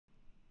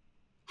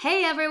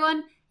Hey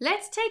everyone,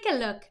 let's take a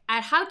look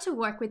at how to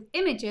work with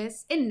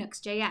images in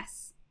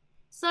nuxt.js.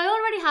 So I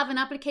already have an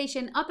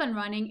application up and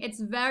running. It's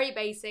very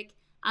basic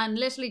and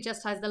literally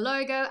just has the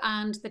logo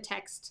and the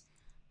text.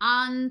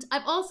 And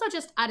I've also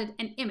just added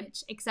an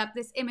image, except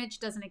this image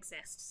doesn't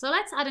exist. So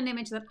let's add an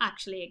image that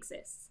actually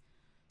exists.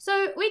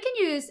 So we can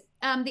use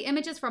the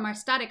images from our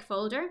static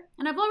folder,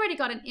 and I've already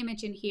got an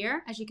image in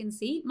here, as you can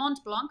see, Mont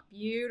Blanc,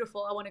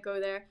 beautiful, I want to go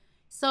there.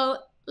 So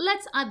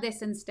let's add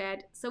this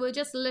instead. So we'll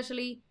just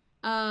literally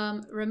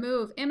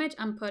remove image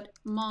and put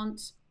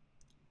Mont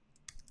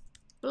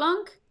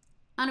Blanc,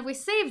 and if we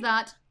save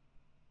that,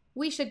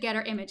 we should get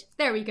our image.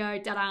 There we go,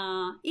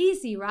 ta-da!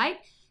 Easy, right?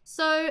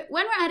 So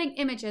when we're adding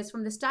images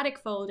from the static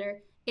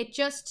folder, it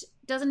just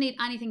doesn't need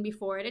anything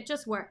before it, it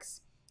just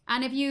works.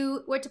 And if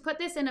you were to put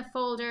this in a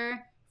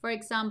folder, for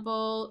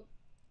example,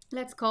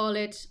 let's call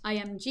it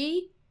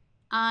img,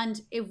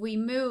 and if we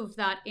move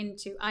that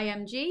into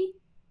img,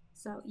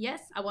 so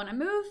yes, I want to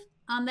move,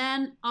 and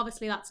then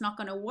obviously that's not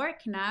going to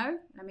work now.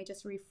 Let me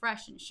just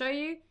refresh and show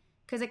you,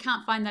 because I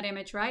can't find that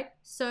image, right?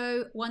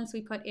 So once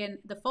we put in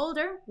the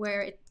folder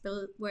where it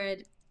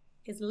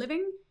is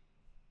living,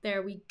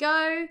 there we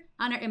go,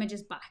 and our image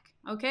is back,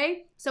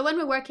 okay? So when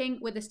we're working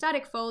with the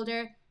static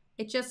folder,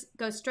 it just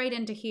goes straight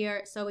into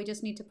here, so we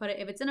just need to put it,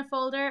 if it's in a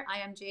folder,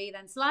 img,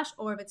 then slash,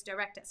 or if it's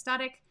direct at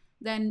static,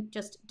 then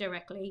just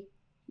directly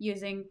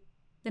using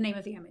the name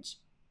of the image.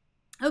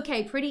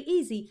 Okay, pretty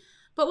easy.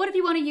 But what if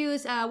you want to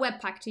use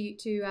Webpack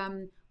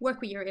to work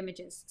with your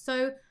images?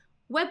 So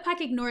Webpack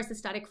ignores the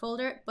static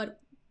folder, but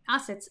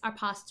assets are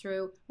passed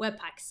through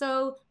Webpack.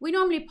 So we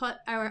normally put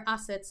our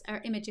assets,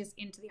 our images,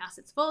 into the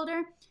assets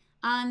folder,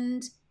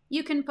 and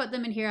you can put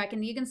them in here.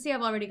 You can see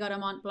I've already got a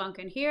Mont Blanc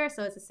in here,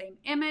 so it's the same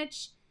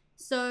image.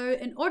 So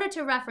in order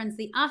to reference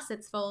the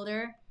assets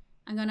folder,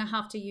 I'm going to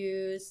have to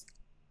use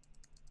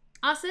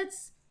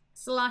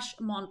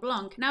assets/Mont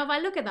Blanc. Now, if I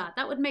look at that,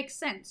 that would make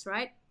sense,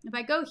 right? If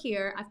I go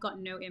here, I've got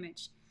no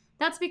image.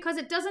 That's because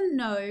it doesn't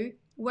know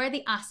where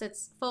the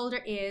assets folder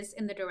is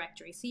in the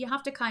directory. So you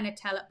have to kind of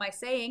tell it by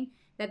saying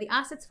that the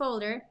assets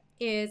folder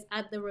is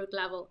at the root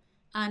level.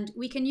 And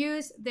we can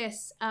use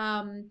this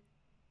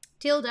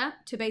tilde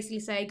to basically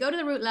say, go to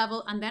the root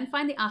level and then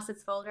find the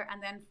assets folder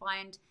and then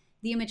find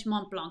the image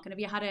Mont Blanc. And if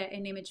you had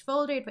an image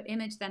folder, you put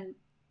image, then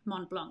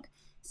Mont Blanc.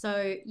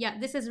 So yeah,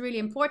 this is really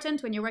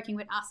important when you're working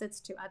with assets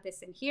to add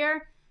this in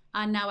here.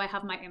 And now I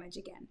have my image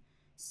again.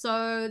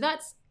 So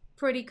that's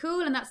pretty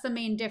cool, and that's the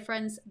main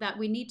difference, that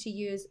we need to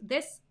use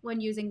this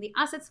when using the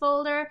assets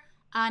folder,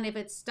 and if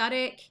it's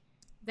static,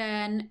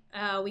 then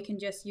we can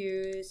just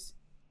use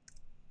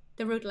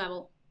the root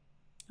level.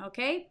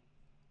 Okay,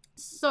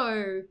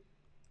 so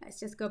let's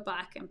just go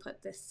back and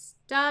put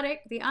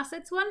the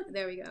assets one.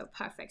 There we go,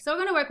 perfect. So we're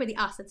going to work with the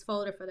assets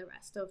folder for the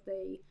rest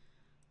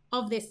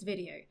of this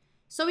video.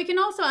 So we can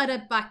also add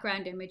a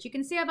background image. You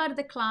can see I've added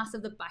the class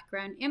of the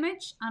background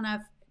image, and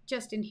I've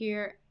just in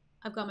here,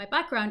 I've got my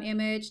background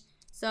image.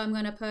 So I'm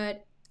going to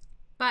put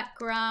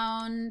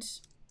background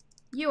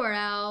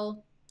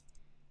URL,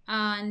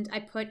 and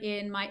I put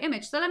in my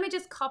image. So let me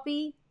just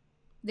copy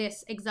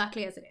this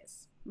exactly as it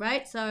is,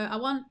 right? So I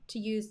want to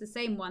use the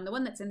same one, the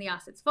one that's in the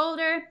assets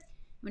folder.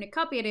 I'm going to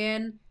copy it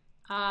in,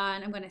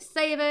 and I'm going to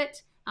save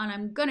it, and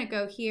I'm going to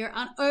go here,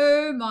 and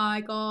oh my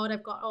God,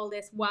 I've got all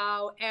this,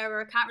 wow,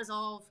 error, can't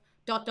resolve, ..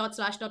 What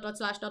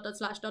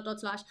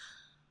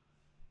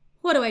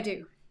do I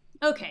do?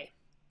 Okay.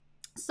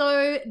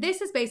 So this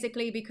is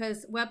basically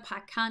because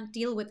Webpack can't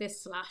deal with this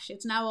slash.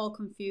 It's now all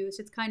confused.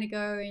 It's kind of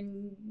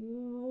going,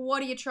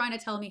 what are you trying to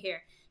tell me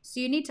here? So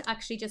you need to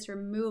actually just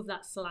remove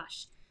that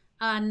slash.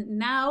 And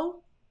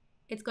now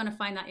it's going to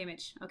find that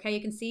image. Okay,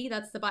 you can see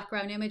that's the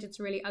background image. It's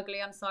really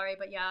ugly. I'm sorry,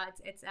 but yeah,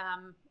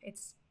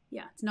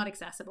 it's not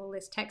accessible,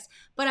 this text.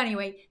 But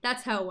anyway,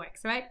 that's how it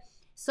works, right?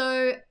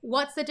 So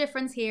what's the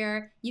difference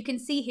here? You can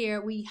see here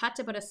we had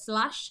to put a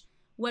slash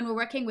when we're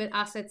working with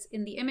assets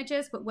in the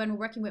images, but when we're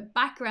working with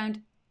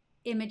background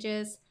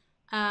images,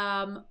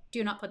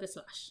 do not put the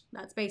slash.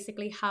 That's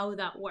basically how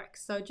that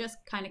works. So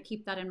just kind of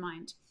keep that in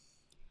mind.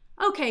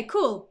 Okay,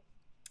 cool.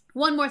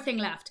 One more thing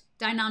left,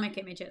 dynamic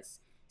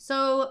images.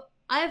 So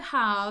I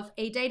have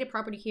a data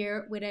property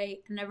here with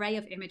an array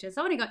of images.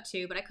 I only got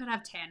 2, but I could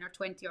have 10 or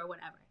 20 or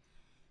whatever.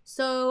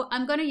 So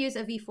I'm going to use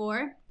a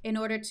v-for in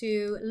order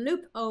to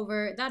loop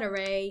over that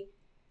array.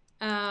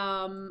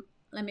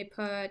 Let me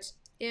put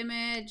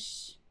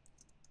image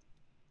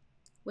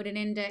with an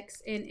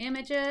index in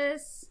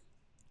images,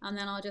 and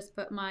then I'll just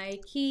put my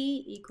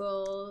key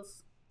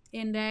equals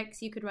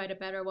index. You could write a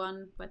better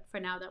one, but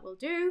for now that will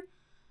do.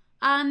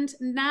 And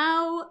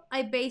now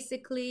I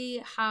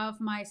basically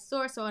have my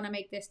source. So I want to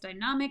make this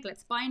dynamic.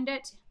 Let's bind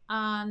it,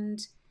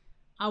 and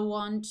I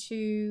want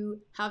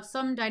to have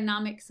some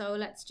dynamic, so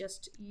let's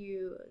just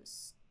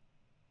use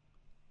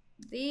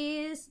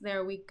these.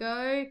 There we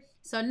go.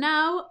 So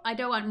now I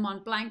don't want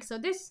Mont Blanc, so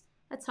this,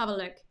 let's have a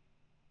look.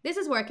 This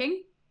is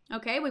working.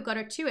 Okay, we've got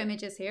our 2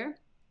 images here.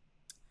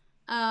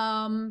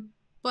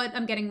 But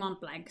I'm getting Mont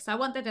Blanc, so I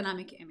want the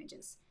dynamic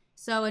images.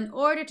 So in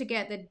order to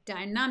get the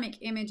dynamic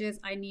images,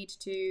 I need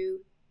to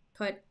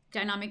put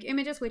dynamic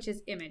images, which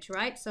is image,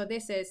 right? So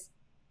this is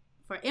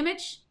for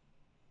image,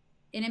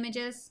 in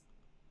images,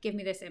 give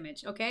me this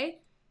image,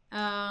 okay?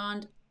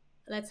 And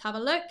let's have a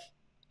look.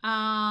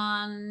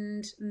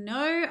 And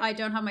no, I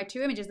don't have my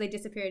 2 images. They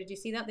disappeared. Did you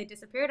see that? They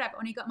disappeared. I've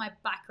only got my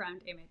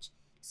background image.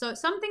 So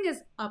something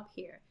is up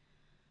here.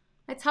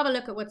 Let's have a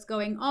look at what's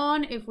going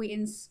on. If we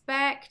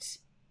inspect,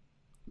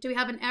 do we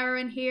have an error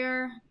in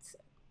here? It's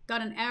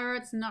got an error.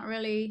 It's not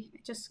really,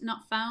 just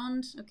not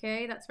found.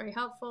 Okay, that's very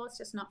helpful. It's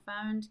just not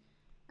found.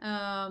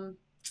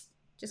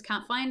 Just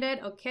can't find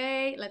it.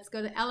 Okay, let's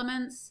go to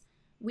elements.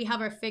 We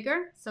have our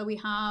figure. So we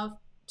have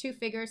 2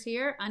 figures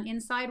here, and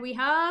inside we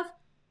have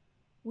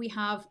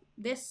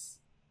this.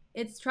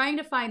 It's trying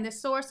to find the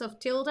source of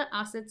tilde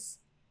assets,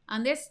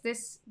 and this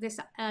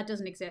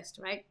doesn't exist,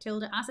 right?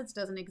 Tilde assets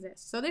doesn't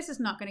exist. So this is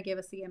not going to give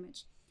us the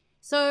image.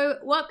 So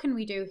what can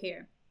we do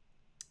here?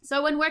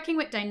 So when working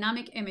with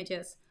dynamic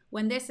images,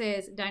 when this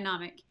is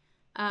dynamic,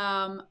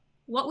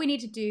 what we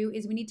need to do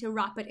is we need to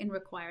wrap it in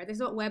require. This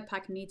is what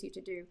Webpack needs you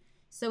to do.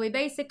 So we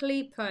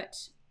basically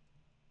put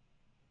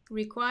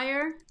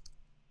require,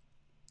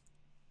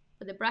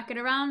 put the bracket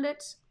around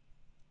it,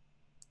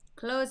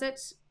 close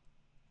it,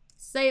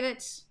 save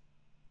it,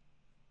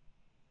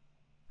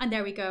 and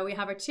there we go. We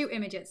have our 2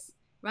 images,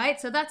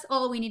 right? So that's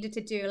all we needed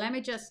to do. Let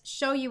me just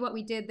show you what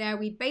we did there.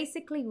 We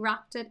basically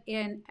wrapped it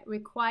in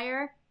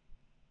require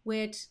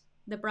with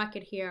the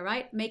bracket here,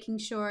 right? Making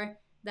sure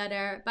that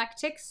our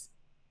backticks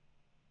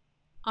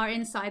are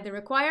inside the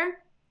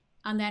require,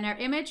 and then our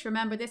image,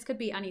 remember this could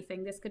be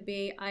anything. This could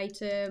be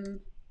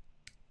item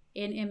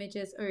in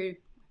images, oh,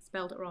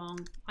 spelled it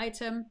wrong,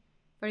 item,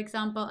 for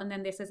example, and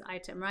then this is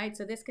item, right?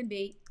 So this can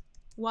be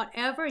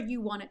whatever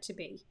you want it to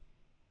be.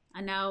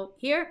 And now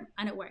here,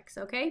 and it works,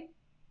 okay?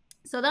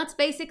 So that's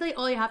basically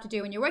all you have to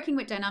do when you're working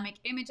with dynamic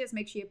images.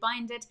 Make sure you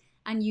bind it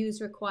and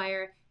use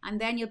require, and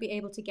then you'll be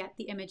able to get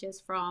the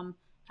images from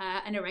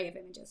an array of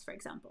images, for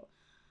example.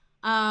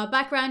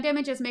 Background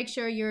images, make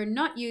sure you're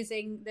not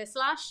using the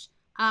slash.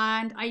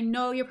 And I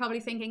know you're probably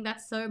thinking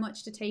that's so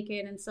much to take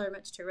in and so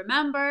much to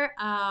remember.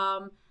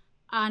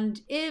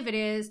 And if it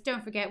is,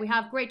 don't forget, we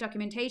have great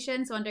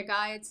documentation. So under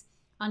guides,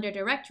 under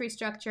directory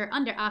structure,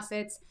 under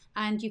assets,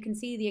 and you can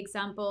see the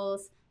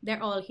examples.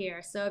 They're all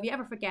here. So if you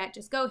ever forget,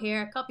 just go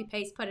here, copy,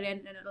 paste, put it in,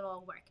 and it'll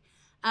all work.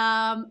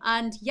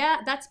 And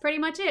yeah, that's pretty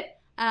much it.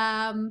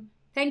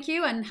 Thank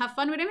you and have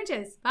fun with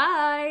images.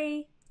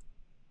 Bye.